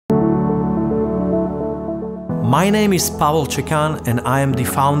My name is Pavel Čekan and I am the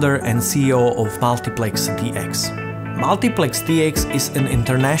founder and CEO of MultiplexDX. MultiplexDX is an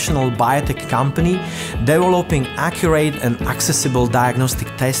international biotech company developing accurate and accessible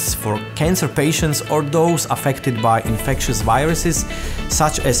diagnostic tests for cancer patients or those affected by infectious viruses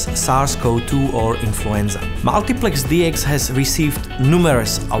such as SARS-CoV-2 or influenza. MultiplexDX has received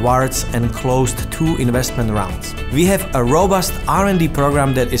numerous awards and closed 2 investment rounds. We have a robust R&D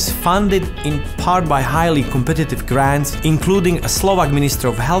program that is funded in part by highly competitive grants, including a Slovak Minister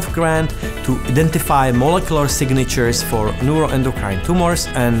of Health grant to identify molecular signatures for neuroendocrine tumors,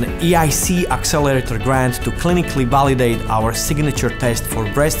 an EIC accelerator grant to clinically validate our signature test for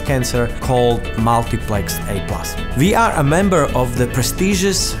breast cancer called Multiplexed A+. We are a member of the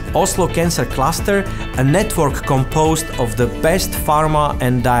prestigious Oslo Cancer Cluster, a network composed of the best pharma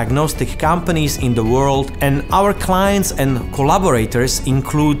and diagnostic companies in the world, and our clients and collaborators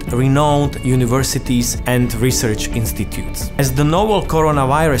include renowned universities and research institutes. As the novel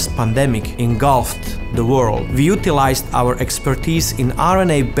coronavirus pandemic engulfed the world, we utilized our expertise in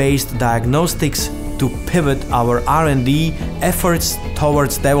RNA-based diagnostics to pivot our R&D efforts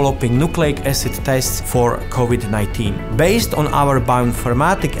towards developing nucleic acid tests for Covid-19. Based on our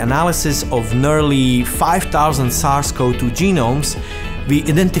bioinformatic analysis of nearly 5,000 SARS-CoV-2 genomes, we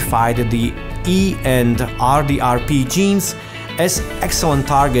identified the E and RDRP genes as excellent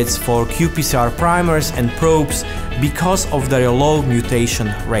targets for qPCR primers and probes because of their low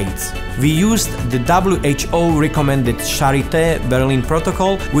mutation rates. We used the WHO recommended Charité Berlin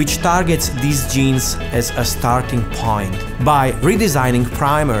protocol, which targets these genes as a starting point. By redesigning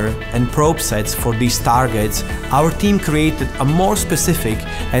primer and probe sets for these targets, our team created a more specific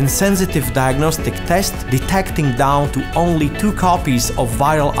and sensitive diagnostic test, detecting down to only 2 copies of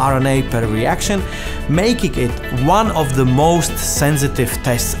viral RNA per reaction, making it one of the most sensitive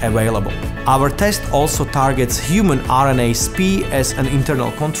tests available. Our test also targets human RNA-sp as an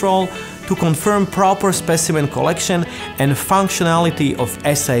internal control to confirm proper specimen collection and functionality of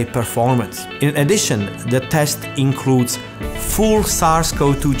assay performance. In addition, the test includes full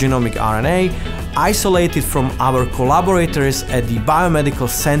SARS-CoV-2 genomic RNA, isolated from our collaborators at the Biomedical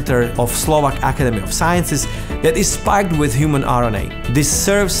Center of Slovak Academy of Sciences, that is spiked with human RNA. This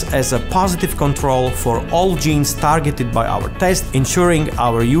serves as a positive control for all genes targeted by our test, ensuring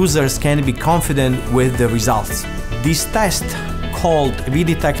our users can be confident with the results. This test, called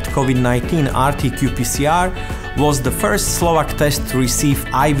VDetect COVID-19 RT-qPCR, was the first Slovak test to receive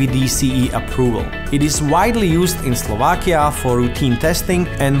IVD-CE approval. It is widely used in Slovakia for routine testing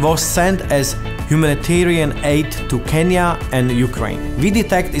and was sent as humanitarian aid to Kenya and Ukraine.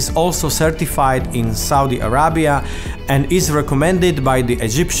 VDetect is also certified in Saudi Arabia and is recommended by the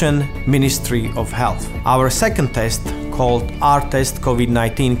Egyptian Ministry of Health. Our second test, called R-Test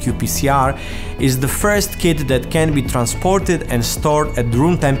COVID-19 qPCR, is the first kit that can be transported and stored at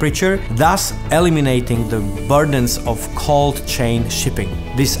room temperature, thus eliminating the burdens of cold chain shipping.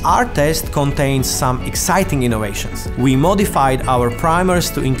 This R-Test contains some exciting innovations. We modified our primers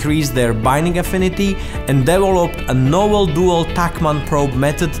to increase their binding affinity and developed a novel dual Tachman probe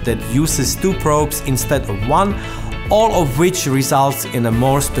method that uses 2 probes instead of 1, all of which results in a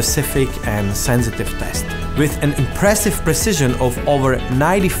more specific and sensitive test. With an impressive precision of over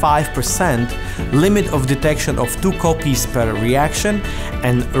 95%, limit of detection of 2 copies per reaction,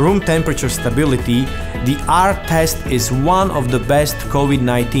 and room temperature stability, the R-Test is one of the best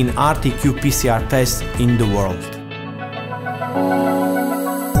COVID-19 RT-qPCR tests in the world.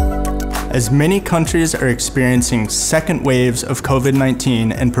 As many countries are experiencing second waves of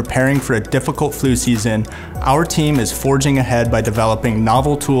COVID-19 and preparing for a difficult flu season, our team is forging ahead by developing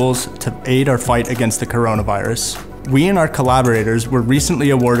novel tools to aid our fight against the coronavirus. We and our collaborators were recently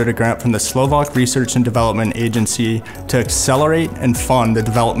awarded a grant from the Slovak Research and Development Agency to accelerate and fund the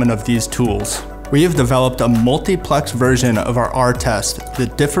development of these tools. We have developed a multiplex version of our R-Test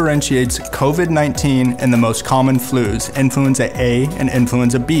that differentiates COVID-19 and the most common flus, influenza A and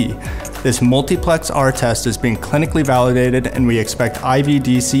influenza B. This multiplex R-Test is being clinically validated, and we expect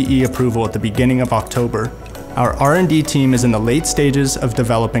IVD-CE approval at the beginning of October. Our R&D team is in the late stages of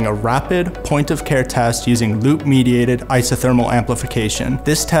developing a rapid point-of-care test using loop-mediated isothermal amplification.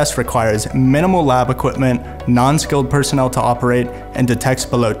 This test requires minimal lab equipment, non-skilled personnel to operate, and detects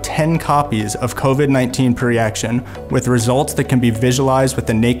below 10 copies of COVID-19 per reaction, with results that can be visualized with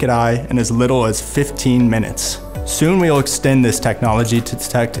the naked eye in as little as 15 minutes. Soon we will extend this technology to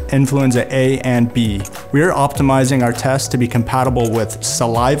detect influenza A and B. We are optimizing our test to be compatible with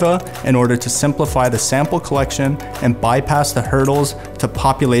saliva in order to simplify the sample collection and bypass the hurdles to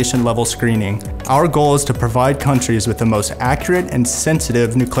population-level screening. Our goal is to provide countries with the most accurate and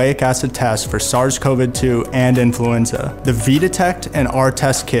sensitive nucleic acid tests for SARS-CoV-2 and influenza. The V-Detect and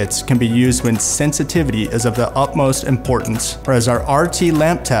R-Test kits can be used when sensitivity is of the utmost importance, whereas our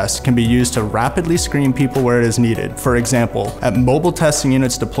RT-LAMP test can be used to rapidly screen people where it is needed. For example, at mobile testing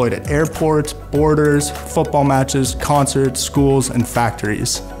units deployed at airports, borders, football matches, concerts, schools, and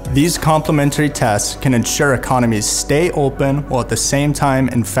factories. These complementary tests can ensure economies stay open while at the same time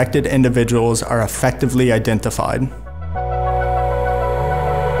infected individuals are effectively identified.